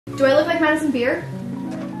Do I look like Madison Beer?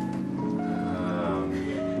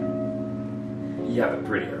 Yeah, but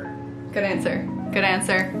prettier. Good answer. Good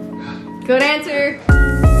answer. Good answer.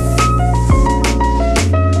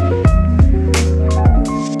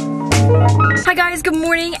 Hi guys, good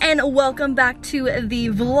morning and welcome back to the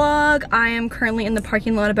vlog. I am currently in the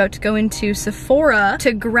parking lot about to go into Sephora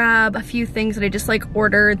to grab a few things that I just like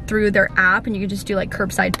ordered through their app, and you can just do like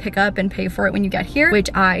curbside pickup and pay for it when you get here, which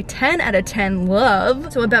I 10 out of 10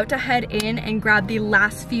 love. So about to head in and grab the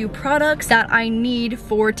last few products that I need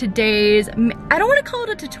for today's, I don't want to call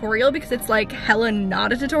it a tutorial because it's like hella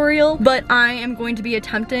not a tutorial, but I am going to be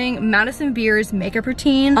attempting Madison Beer's makeup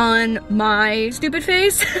routine on my stupid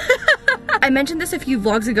face. I mentioned this a few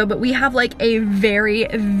vlogs ago, but we have like a very,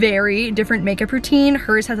 very different makeup routine.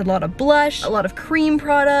 Hers has a lot of blush, a lot of cream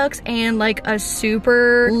products, and like a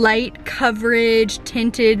super light coverage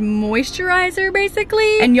tinted moisturizer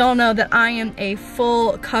basically. And y'all know that I am a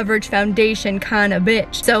full coverage foundation kind of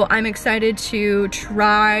bitch. So I'm excited to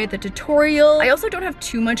try the tutorial. I also don't have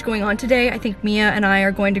too much going on today. I think Mia and I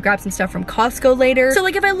are going to grab some stuff from Costco later. So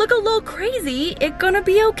like if I look a little crazy, it's gonna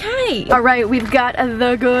be okay. All right, we've got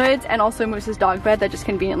the goods and also Moose's dog bed that just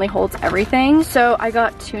conveniently holds everything. So I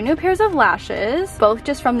got 2 new pairs of lashes, both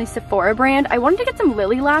just from the Sephora brand. I wanted to get some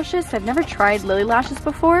Lily lashes. I've never tried Lily lashes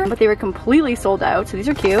before, but they were completely sold out, so these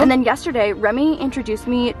are cute. And then yesterday, Remy introduced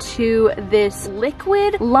me to this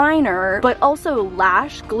liquid liner, but also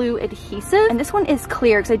lash glue adhesive. And this one is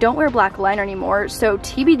clear because I don't wear black liner anymore, so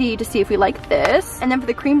TBD to see if we like this. And then for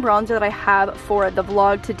the cream bronzer that I have for the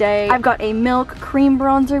vlog today, I've got a milk cream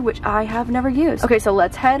bronzer, which I have never used. Okay, so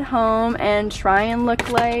let's head home and try and look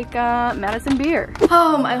like Madison Beer.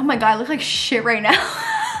 Oh my god, I look like shit right now.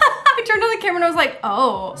 I turned on the camera and I was like,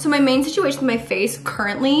 oh. So my main situation with my face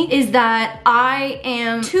currently is that I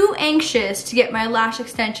am too anxious to get my lash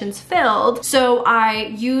extensions filled. So I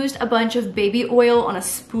used a bunch of baby oil on a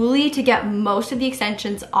spoolie to get most of the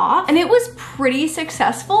extensions off. And it was pretty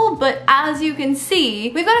successful, but as you can see,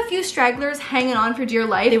 we've got a few stragglers hanging on for dear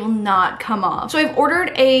life. They will not come off. So I've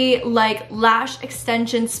ordered a like lash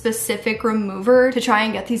extension specific remover to try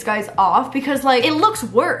and get these guys off because like it looks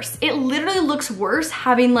worse. It literally looks worse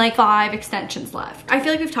having like 5 extensions left. I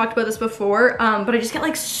feel like we've talked about this before, but I just get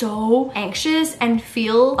like so anxious and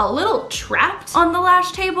feel a little trapped on the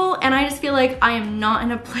lash table, and I just feel like I am not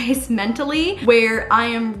in a place mentally where I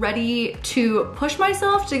am ready to push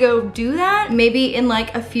myself to go do that. Maybe in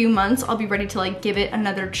like a few months I'll be ready to like give it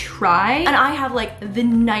another try. And I have like the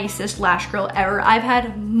nicest lash girl ever. I've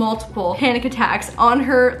had multiple panic attacks on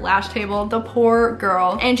her lash table, the poor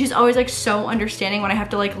girl, and she's always like so understanding when I have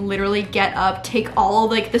to like literally get up, take all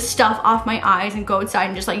of like the stuff off my eyes and go outside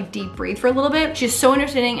and just like deep breathe for a little bit. She's so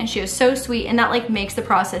understanding and she is so sweet, and that like makes the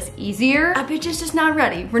process easier. A bitch is just not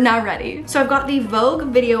ready. We're not ready. So I've got the Vogue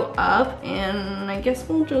video up, and I guess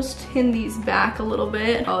we'll just pin these back a little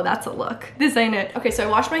bit. Oh, that's a look. This ain't it. Okay, so I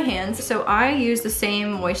washed my hands. So I use the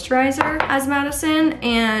same moisturizer as Madison,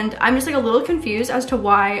 and I'm just like a little confused as to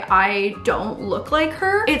why I don't look like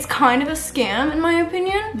her. It's kind of a scam in my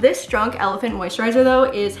opinion. This Drunk Elephant moisturizer though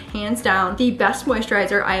is hands down the best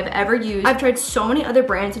moisturizer I have ever used. I've tried so many other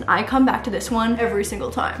brands and I come back to this one every single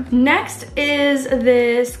time. Next is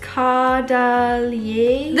this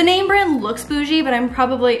Caudalier. The name brand looks bougie, but I'm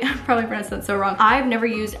probably pronounced that so wrong. I've never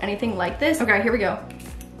used anything like this. Okay, here we go.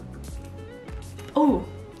 Oh,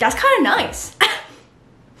 that's kind of nice.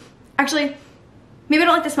 Actually, maybe I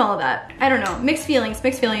don't like the smell of that. I don't know. Mixed feelings,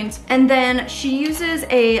 mixed feelings. And then she uses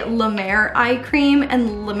a La Mer eye cream,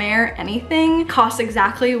 and La Mer anything costs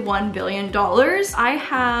exactly $1 billion. I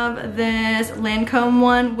have this Lancome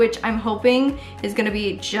one, which I'm hoping is gonna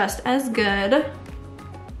be just as good.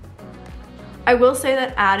 I will say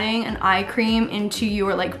that adding an eye cream into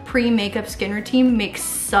your like pre-makeup skin routine makes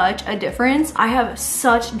such a difference. I have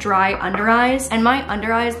such dry under eyes, and my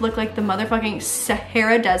under eyes look like the motherfucking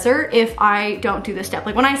Sahara Desert if I don't do this step.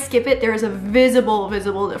 Like when I skip it, there is a visible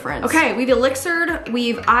difference. Okay, we've elixired,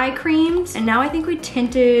 we've eye creamed, and now I think we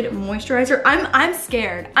tinted moisturizer. I'm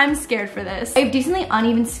scared. I'm scared for this. I have decently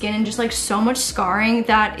uneven skin and just like so much scarring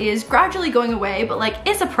that is gradually going away, but like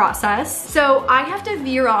it's a process. So I have to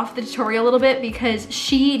veer off the tutorial a little bit because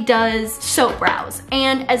she does soap brows,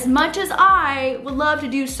 and as much as I would love to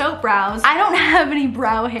do soap brows, I don't have any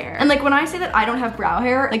brow hair. And like when I say that I don't have brow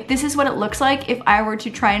hair, like this is what it looks like if I were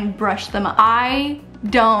to try and brush them up. I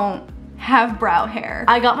don't have brow hair.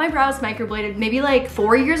 I got my brows microbladed maybe like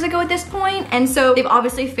 4 years ago at this point, and so they've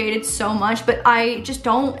obviously faded so much, but I just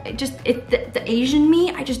don't, the Asian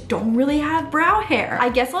me, I just don't really have brow hair. I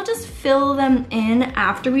guess I'll just fill them in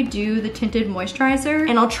after we do the tinted moisturizer,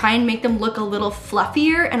 and I'll try and make them look a little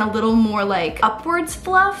fluffier and a little more like upwards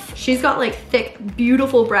fluff. She's got like thick,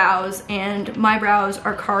 beautiful brows, and my brows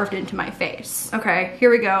are carved into my face. Okay,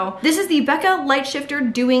 here we go. This is the Becca Light Shifter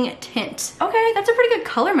Doing Tint. Okay, that's a pretty good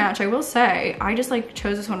color match, I will say. I just like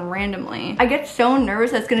chose this one randomly. I get so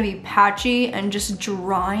nervous that it's gonna be patchy and just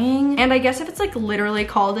drying. And I guess if it's like literally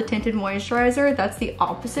called a tinted moisturizer, that's the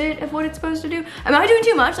opposite of what it's supposed to do. Am I doing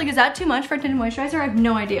too much? Like, is that too much for a tinted moisturizer? I have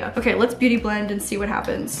no idea. Okay, let's beauty blend and see what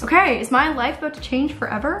happens. Okay, is my life about to change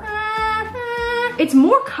forever? It's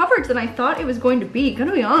more coverage than I thought it was going to be,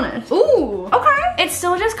 gonna be honest. Ooh, okay. It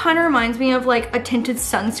still just kind of reminds me of like a tinted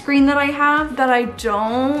sunscreen that I have that I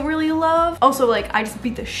don't really love. Also, like, I just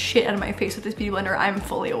beat the shit out of my face with this beauty blender, I'm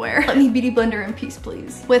fully aware. Let me beauty blender in peace,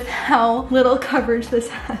 please. With how little coverage this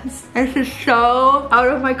has. This is so out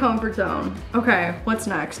of my comfort zone. Okay, what's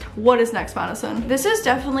next? What is next, Madison? This is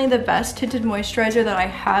definitely the best tinted moisturizer that I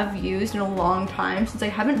have used in a long time, since I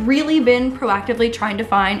haven't really been proactively trying to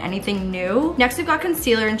find anything new. Next, we've got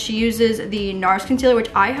concealer, and she uses the NARS concealer, which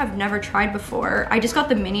I have never tried before. I just got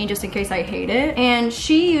the mini just in case I hate it. And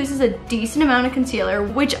she uses a decent amount of concealer,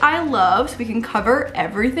 which I love, so we can cover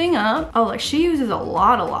everything up. Oh, like, she uses a lot.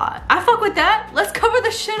 I fuck with that. Let's cover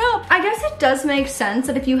the shit up. I guess it does make sense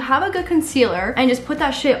that if you have a good concealer and just put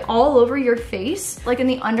that shit all over your face, like in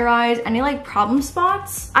the under eyes, any like problem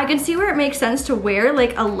spots, I can see where it makes sense to wear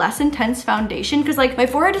like a less intense foundation, because like my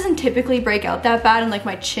forehead doesn't typically break out that bad, and like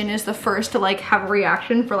my chin is the first to like have a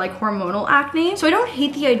reaction for like hormonal acne. So I don't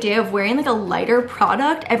hate the idea of wearing like a lighter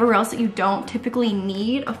product everywhere else that you don't typically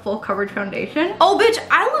need a full coverage foundation. Oh bitch,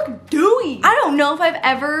 I look dewy. I don't know if I've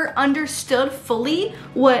ever understood fully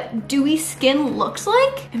what dewy skin looks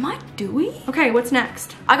like. Am I dewy? Okay, what's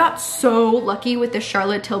next? I got so lucky with the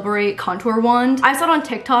Charlotte Tilbury contour wand. I saw it on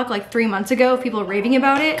TikTok like 3 months ago, people raving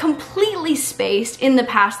about it. Completely spaced in the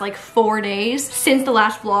past like 4 days since the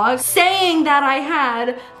last vlog, saying that I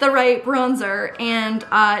had the right bronzer and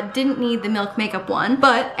didn't need the Milk Makeup one,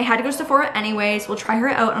 but I had to go to Sephora anyways. We'll try her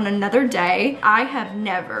out on another day. I have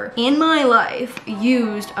never in my life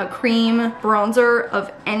used a cream bronzer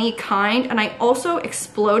of any kind, and I also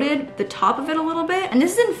exploded the top of it a little bit, and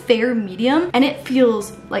this is in fair medium, and it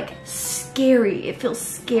feels like scary. It feels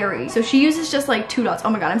scary. So she uses just like 2 dots. Oh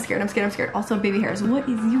my god, I'm scared. Also, baby hairs. What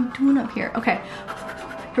is you doing up here? Okay,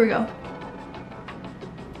 here we go.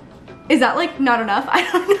 Is that like not enough? I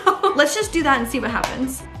don't know. Let's just do that and see what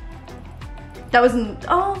happens. That wasn't,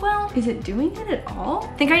 oh well, is it doing it at all?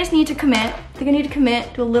 I think I just need to commit. I think I need to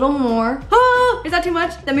commit to a little more. Oh, is that too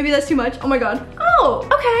much? Then maybe that's too much. Oh my god. Oh,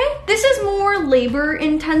 okay. This is more labor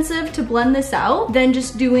intensive to blend this out than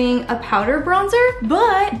just doing a powder bronzer,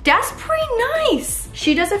 but that's pretty nice.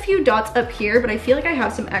 She does a few dots up here, but I feel like I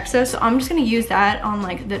have some excess, so I'm just gonna use that on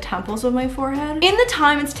like the temples of my forehead. In the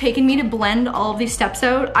time it's taken me to blend all of these steps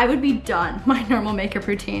out, I would be done my normal makeup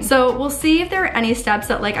routine. So we'll see if there are any steps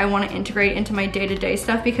that like I wanna integrate into my day-to-day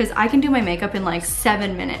stuff, because I can do my makeup in like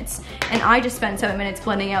 7 minutes, and I just spent 7 minutes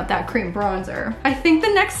blending out that cream bronzer. I think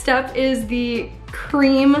the next step is the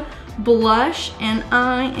cream blush, and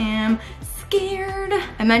I am scared.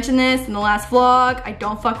 I mentioned this in the last vlog. I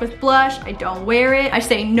don't fuck with blush. I don't wear it. I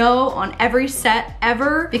say no on every set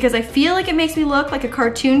ever, because I feel like it makes me look like a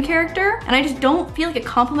cartoon character, and I just don't feel like it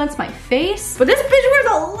complements my face. But this bitch wears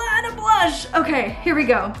a lot of blush. Okay, here we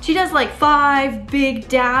go. She does like 5 big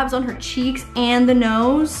dabs on her cheeks and the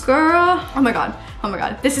nose. Girl, oh my god. Oh my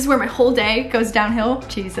god. This is where my whole day goes downhill.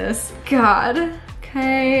 Jesus. God.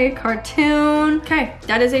 Okay, cartoon. Okay,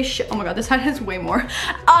 that is a oh my god, this hat has way more.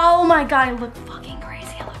 Oh my god, I look fucking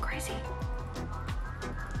crazy. I look crazy.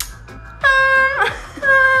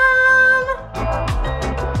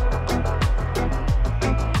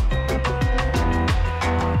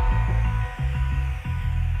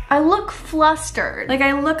 I look flustered. Like,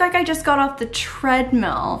 I look like I just got off the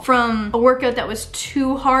treadmill from a workout that was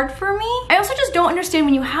too hard for me. I also just don't understand,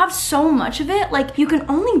 when you have so much of it, like, you can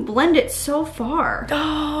only blend it so far.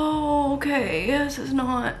 Oh, okay, this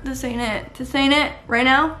ain't it. This ain't it right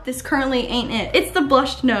now. This currently ain't it. It's the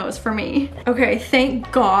blushed nose for me. Okay,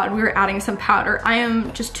 thank God we were adding some powder. I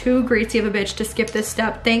am just too greasy of a bitch to skip this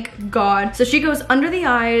step, thank God. So she goes under the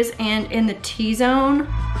eyes and in the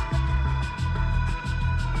T-zone.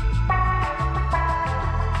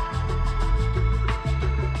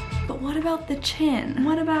 about the chin?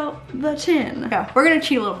 What about the chin? Yeah, we're gonna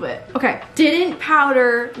cheat a little bit. Okay, didn't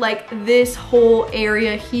powder like this whole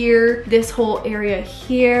area here, this whole area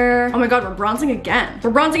here. Oh my God, we're bronzing again.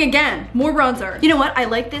 We're bronzing again, more bronzer. You know what, I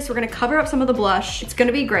like this. We're gonna cover up some of the blush. It's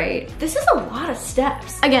gonna be great. This is a lot of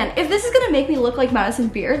steps. Again, if this is gonna make me look like Madison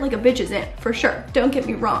Beer, like a bitch is in, for sure. Don't get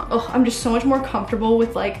me wrong. Oh, I'm just so much more comfortable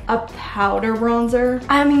with like a powder bronzer.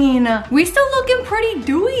 I mean, we still looking pretty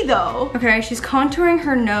dewy though. Okay, she's contouring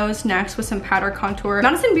her nose next with some powder contour.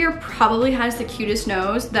 Madison Beer probably has the cutest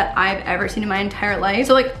nose that I've ever seen in my entire life.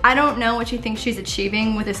 So like, I don't know what she thinks she's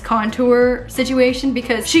achieving with this contour situation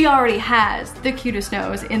because she already has the cutest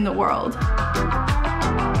nose in the world.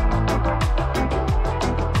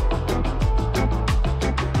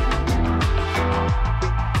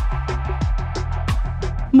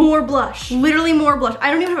 More blush, literally more blush. I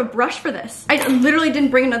don't even have a brush for this. I literally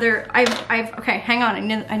didn't bring another, okay, hang on,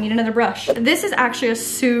 I need another brush. This is actually a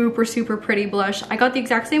super, super pretty blush. I got the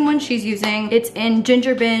exact same one she's using. It's in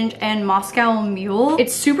Ginger Binge and Moscow Mule.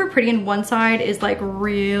 It's super pretty and one side is like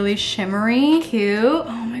really shimmery. Cute.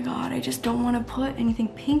 Oh my God, I just don't wanna put anything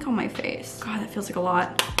pink on my face. God, that feels like a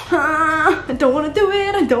lot. I don't wanna do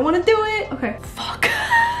it, I don't wanna do it. Okay, fuck.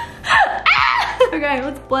 Okay,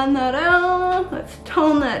 let's blend that out. Let's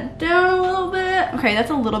tone that down a little bit. Okay,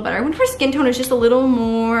 that's a little better. I wonder if her skin tone is just a little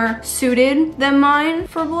more suited than mine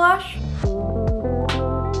for blush.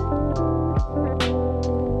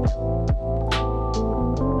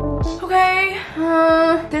 Okay,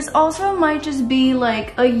 this also might just be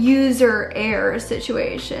like a user error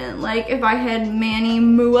situation. Like if I had Manny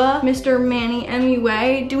Mua, Mr. Manny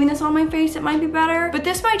MUA doing this on my face, it might be better. But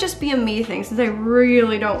this might just be a me thing since I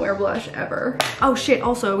really don't wear blush ever. Oh shit,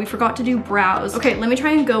 also we forgot to do brows. Okay, let me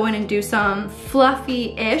try and go in and do some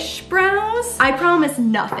fluffy-ish brows. I promise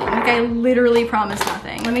nothing, like I literally promise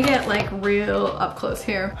nothing. Let me get like real up close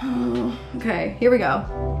here. Okay, here we go.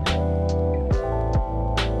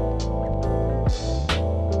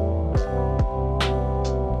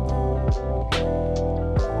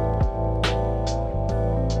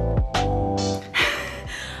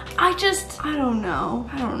 I don't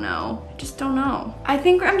know. I just don't know. I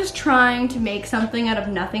think I'm just trying to make something out of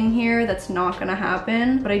nothing here that's not gonna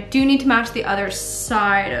happen, but I do need to match the other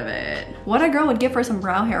side of it. What a girl would give for some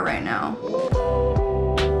brow hair right now.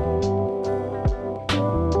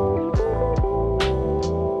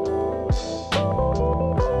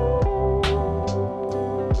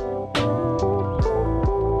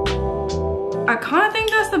 I kind of think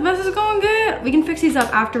that's the best it's gonna get. We can fix these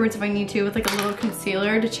up afterwards if I need to with like a little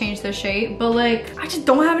concealer to change the shape, but like I just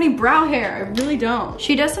don't have any brow hair. I really don't.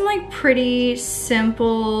 She does some like pretty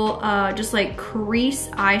simple just like crease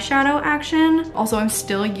eyeshadow action. Also, I'm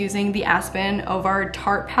still using the Aspen Ovar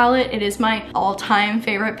Tarte palette. It is my all-time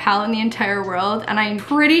favorite palette in the entire world, and I'm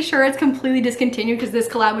pretty sure it's completely discontinued because this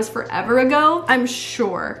collab was forever ago. I'm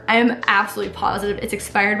sure. I am absolutely positive it's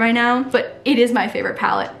expired by now, but it is my favorite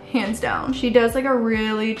palette. Hands down. She does like a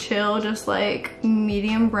really chill, just like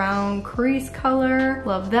medium brown crease color.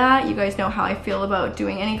 Love that. You guys know how I feel about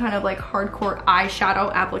doing any kind of like hardcore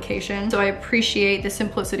eyeshadow application. So I appreciate the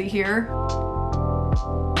simplicity here.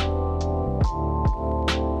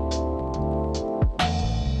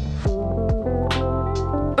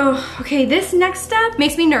 Oh, okay, this next step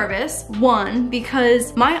makes me nervous. One,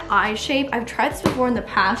 because my eye shape, I've tried this before in the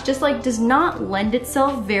past, just like does not lend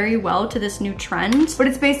itself very well to this new trend. But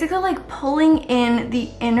it's basically like pulling in the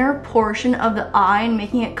inner portion of the eye and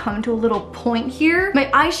making it come to a little point here. My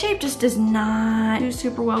eye shape just does not do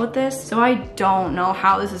super well with this, so I don't know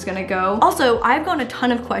how this is gonna go. Also, I've gotten a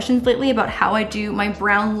ton of questions lately about how I do my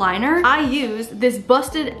brown liner. I use this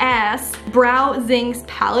busted ass Brow Zings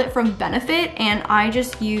palette from Benefit, and I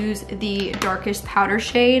just use the darkest powder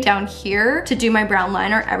shade down here to do my brown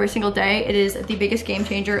liner every single day. It is the biggest game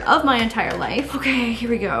changer of my entire life. Okay, here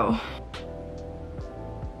we go.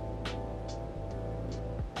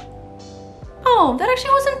 Oh, that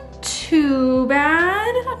actually wasn't too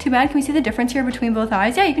bad. Not too bad. Can we see the difference here between both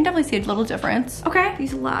eyes? Yeah, you can definitely see a little difference. Okay,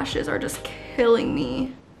 these lashes are just killing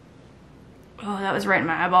me. Oh, that was right in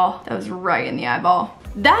my eyeball. That was right in the eyeball.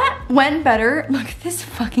 That went better. Look at this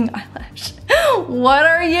fucking eyelash. What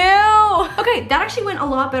are you? Okay, that actually went a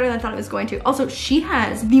lot better than I thought it was going to. Also, she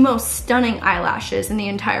has the most stunning eyelashes in the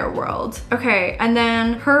entire world. Okay, and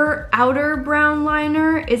then her outer brown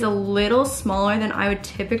liner is a little smaller than I would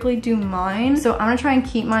typically do mine. So I'm gonna try and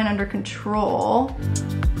keep mine under control.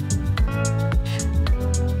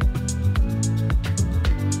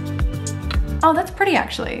 Oh, that's pretty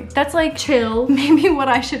actually. That's like chill. Maybe what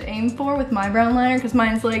I should aim for with my brown liner, because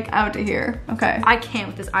mine's like out to here. Okay, I can't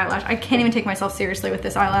with this eyelash. I can't even take myself seriously with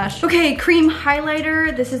this eyelash. Okay, cream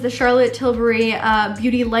highlighter. This is the Charlotte Tilbury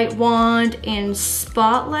Beauty Light Wand in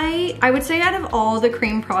Spotlight. I would say out of all the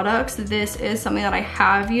cream products, this is something that I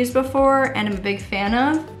have used before and I'm a big fan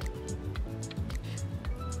of.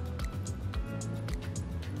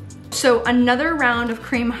 So another round of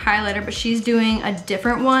cream highlighter, but she's doing a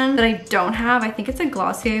different one that I don't have. I think it's a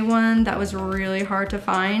Glossier one that was really hard to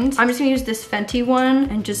find. I'm just gonna use this Fenty one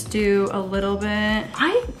and just do a little bit.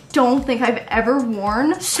 I don't think I've ever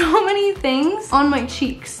worn so many things on my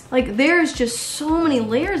cheeks. Like there's just so many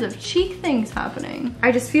layers of cheek things happening.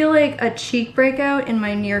 I just feel like a cheek breakout in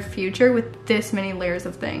my near future with this many layers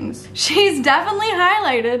of things. She's definitely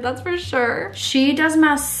highlighted, that's for sure. She does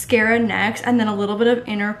mascara next and then a little bit of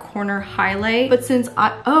inner corner highlight. But since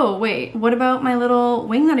oh wait, what about my little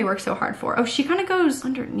wing that I worked so hard for? Oh, she kind of goes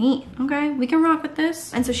underneath. Okay, we can rock with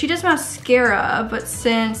this. And so she does mascara, but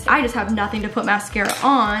since I just have nothing to put mascara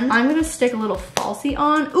on, I'm gonna stick a little falsie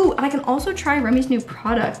on. Ooh, and I can also try Remy's new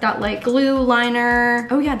product, that like glue liner.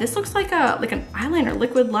 Oh yeah, this looks like an eyeliner,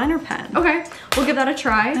 liquid liner pen. Okay, we'll give that a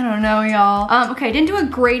try. I don't know, y'all. Okay, I didn't do a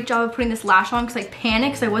great job of putting this lash on because I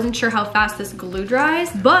panicked because I wasn't sure how fast this glue dries.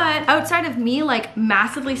 But outside of me like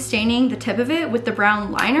massively staining the tip of it with the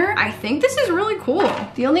brown liner, I think this is really cool.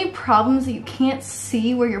 The only problem is that you can't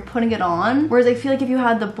see where you're putting it on. Whereas I feel like if you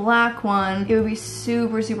had the black one, it would be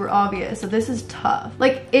super, super obvious. So this is tough.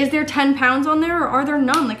 Like, is there 10 pounds on there or are there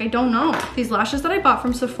none? Like, I don't know. These lashes that I bought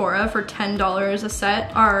from Sephora for $10 a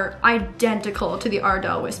set are identical to the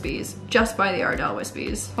Ardell Wispies. Just by the Ardell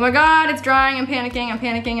Wispies. Oh my God, it's drying. I'm panicking, I'm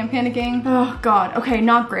panicking, I'm panicking. Oh God, okay,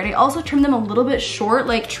 not great. I also trimmed them a little bit short,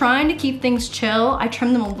 like trying to keep things chill. I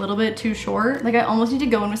trimmed them a little bit too short. Like I almost need to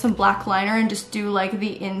go in with some black liner and just do like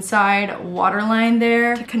the inside waterline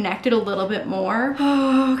there to connect it a little bit more.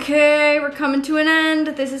 Okay, we're coming to an end.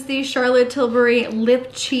 This is the Charlotte Tilbury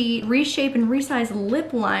Lip Cheat Reshape and Resize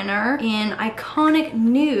Lip Liner in Iconic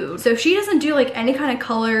Nude. So she doesn't do like any kind of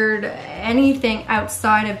colored anything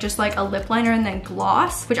outside of just like a lip liner and then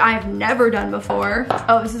gloss, which I have never done before.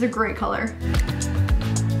 Oh, this is a great color.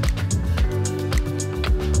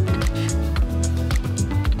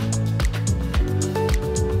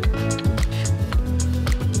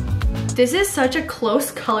 This is such a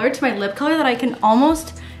close color to my lip color that I can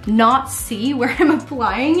almost not see where I'm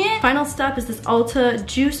applying it. Final step is this Ulta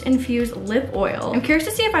Juice Infused Lip Oil. I'm curious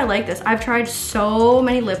to see if I like this. I've tried so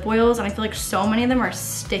many lip oils and I feel like so many of them are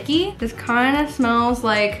sticky. This kind of smells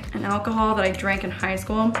like an alcohol that I drank in high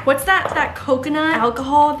school. What's that coconut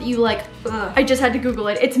alcohol that you like, ugh. I just had to Google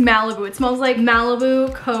it. It's Malibu. It smells like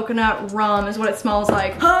Malibu coconut rum is what it smells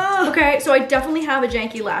like. Okay, so I definitely have a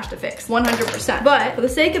janky lash to fix, 100%. But for the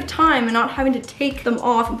sake of time and not having to take them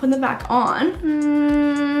off and put them back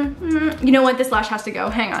on, you know what? This lash has to go.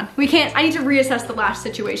 Hang on. We can't, I need to reassess the lash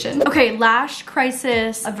situation. Okay, lash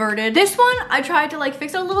crisis averted. This one, I tried to like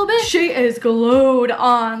fix it a little bit. She is glued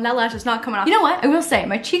on. That lash is not coming off. You know what? I will say,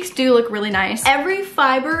 my cheeks do look really nice. Every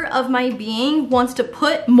fiber of my being wants to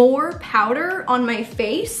put more powder on my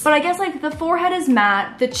face. But I guess like the forehead is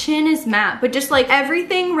matte, the chin is matte, but just like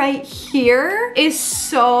everything right here is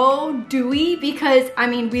so dewy because I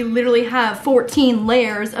mean, we literally have 14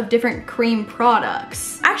 layers of different cream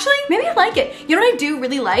products. Actually, maybe I like it. You know what I do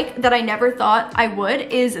really like that I never thought I would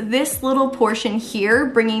is this little portion here,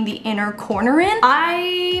 bringing the inner corner in.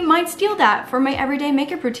 I might steal that for my everyday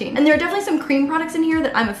makeup routine. And there are definitely some cream products in here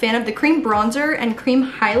that I'm a fan of. The cream bronzer and cream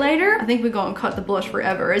highlighter. I think we go and cut the blush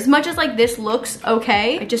forever. As much as like this looks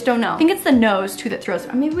okay, I just don't know. I think it's the nose too that throws.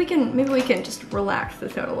 Maybe we can just relax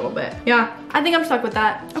this out a little bit. Yeah, I think I'm stuck with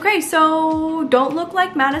that. Okay, so don't look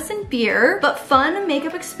like Madison beer, but fun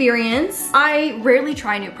makeup experience. I rarely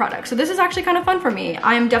try new products, so this is actually kind of fun for me.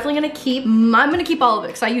 I'm definitely gonna keep, I'm gonna keep all of it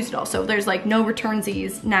because I used it all, so there's like no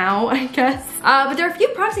returnsies now, I guess. But there are a few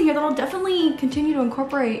products in here that I'll definitely continue to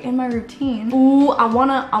incorporate in my routine. Ooh, I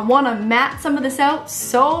wanna matte some of this out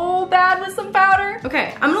so bad with some powder.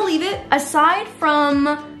 Okay, I'm gonna leave it. Aside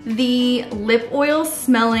from the lip oil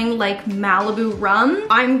smelling like Malibu rum,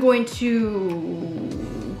 I'm going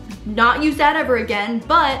to not use that ever again,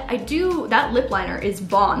 but I do, that lip liner is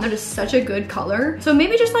bomb. That is such a good color. So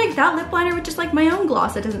maybe just like that lip liner with just like my own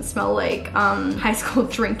gloss that doesn't smell like high school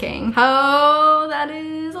drinking. Oh, that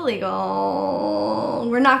is illegal.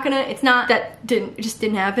 We're not gonna, it's not, that it just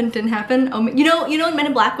didn't happen. Oh, you know in Men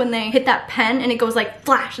in Black when they hit that pen and it goes like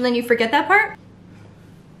flash and then you forget that part?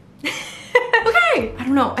 Okay, why. I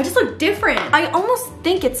don't know, I just look different. I almost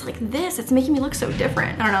think it's like this. It's making me look so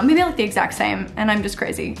different. I don't know, maybe I look the exact same and I'm just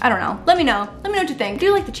crazy. I don't know. Let me know what you think. I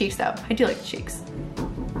do like the cheeks though. I do like the cheeks.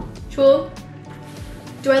 Chul,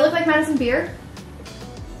 do I look like Madison Beer?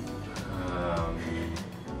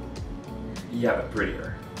 Yeah, but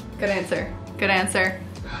prettier. Good answer. Good answer.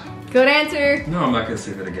 Good answer. No, I'm not gonna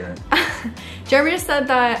say that again. Jeremy just said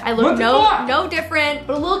that I look no different,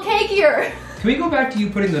 but a little cakier. Can we go back to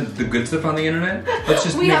you putting the good stuff on the internet? Let's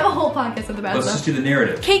just we have a whole podcast of the bad stuff. Let's just do the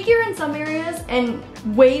narrative. Cakier in some areas and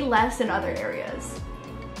way less in other areas.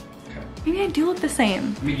 Okay. Maybe I do look the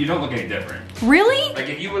same. I mean, you don't look any different. Really? Like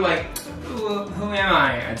if you were like, who am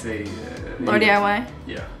I? I'd say. LaurDIY?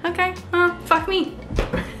 Yeah. Okay. Fuck me.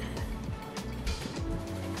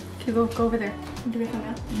 Okay, go over there. Do we come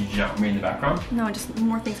out? You just want me in the background? No, just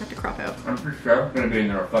more things have to crop out. I'm pretty sure I'm gonna be in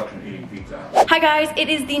the reflection eating pizza. Hi guys, it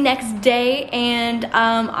is the next day and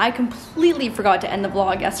I completely forgot to end the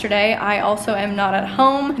vlog yesterday. I also am not at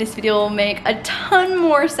home. This video will make a ton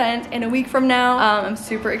more sense in a week from now. I'm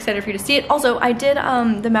super excited for you to see it. Also, I did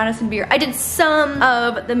the Madison Beer. I did some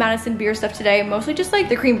of the Madison Beer stuff today, mostly just like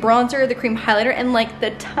the cream bronzer, the cream highlighter, and like the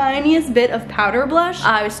tiniest bit of powder blush.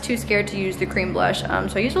 I was too scared to use the cream blush, so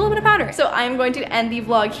I used a little bit of powder. So I'm going to end the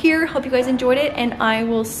vlog here. Hope you guys enjoyed it and I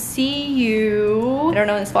will see you. I don't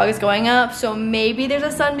know when this vlog is going up, so maybe there's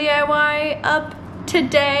a Sun DIY up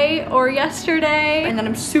today or yesterday. And then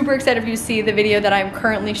I'm super excited for you to see the video that I'm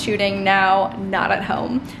currently shooting now, not at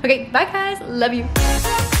home. Okay, bye guys, love you.